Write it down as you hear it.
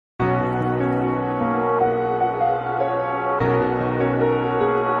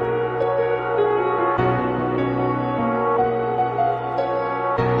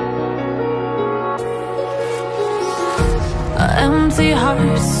empty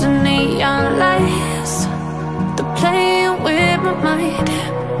hearts and neon lights. They're playing with my mind.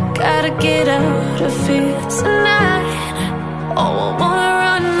 Gotta get out of here tonight. Oh, I wanna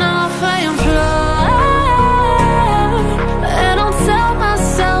run off and fly. And I'll tell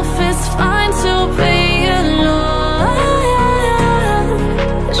myself it's fine to be alone,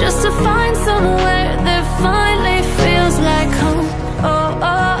 just to find somewhere that finally feels like home. Oh,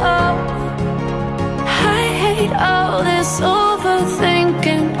 oh, oh. I hate all this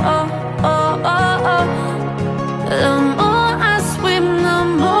overthinking. Oh, oh, oh, oh. The more I swim, the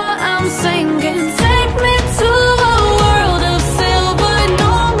more I'm sinking. Take me to a world of silver.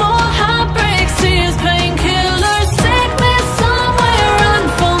 No more heartbreaks, tears, painkillers. Take me somewhere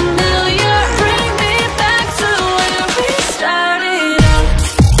unfamiliar. Bring me back to where we started out.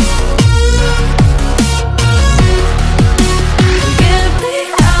 Get me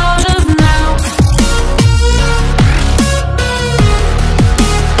out of now,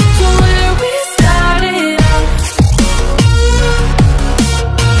 to where we started out.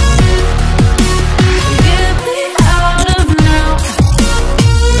 Get me out of now,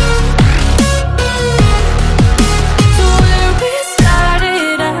 to where we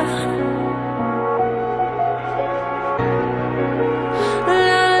started out.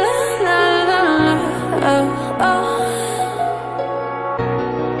 La la la la la, oh, oh.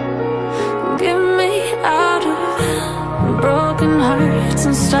 Get me out of broken hearts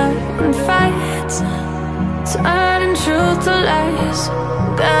and starting fights, turning truth to lies.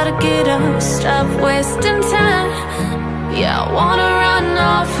 Gotta get up, stop wasting time. Yeah, I wanna run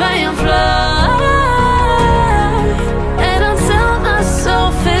off and fly. And I'll tell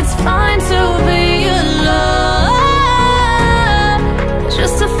myself it's fine to be alone,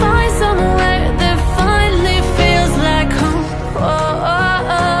 just to find somewhere that finally feels like home. Oh,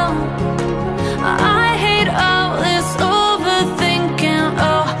 oh, oh. I hate all this overthinking.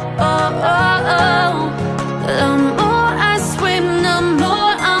 Oh, oh, oh, oh. The more I swim, the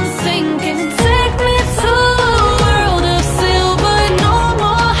more I'm sinking. Take me to a world of silver. No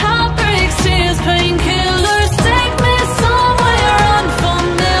more heartbreaks, tears, painkillers. Take me somewhere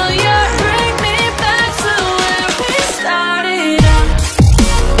unfamiliar. Bring me back to where we started out.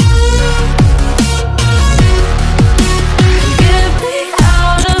 Get me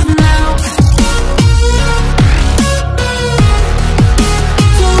out of now,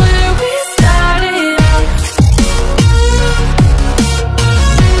 to where we started out.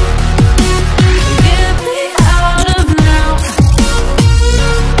 Get me out of now,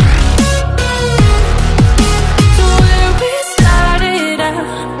 to where we started out.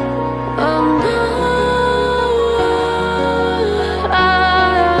 Oh no, oh,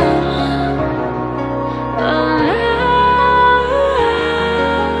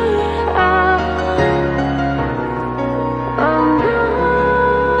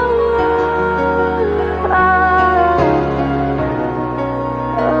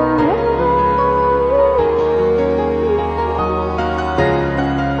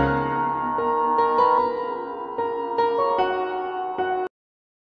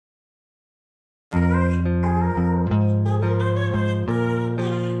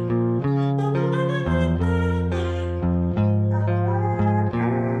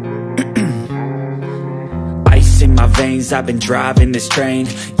 Ice in my veins, I've been driving this train.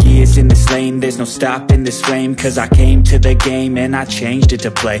 Years in this lane, there's no stopping this flame. Cause I came to the game and I changed it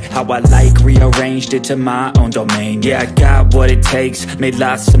to play how I like, rearranged it to my own domain. Yeah, I got what it takes, made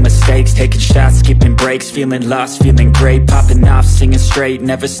lots of mistakes, taking shots, skipping breaks, feeling lost, feeling great, popping off, singing straight,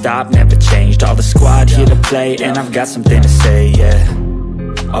 never stopped, never changed. All the squad here to play and I've got something to say, yeah.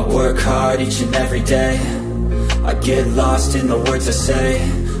 I work hard each and every day, I get lost in the words I say.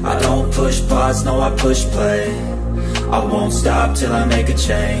 I don't push pause, no I push play. I won't stop till I make a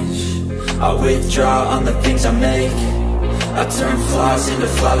change. I withdraw on the things I make. I turn flaws into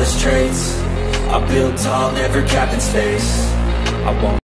flawless traits. I build tall, never capped in space. I won't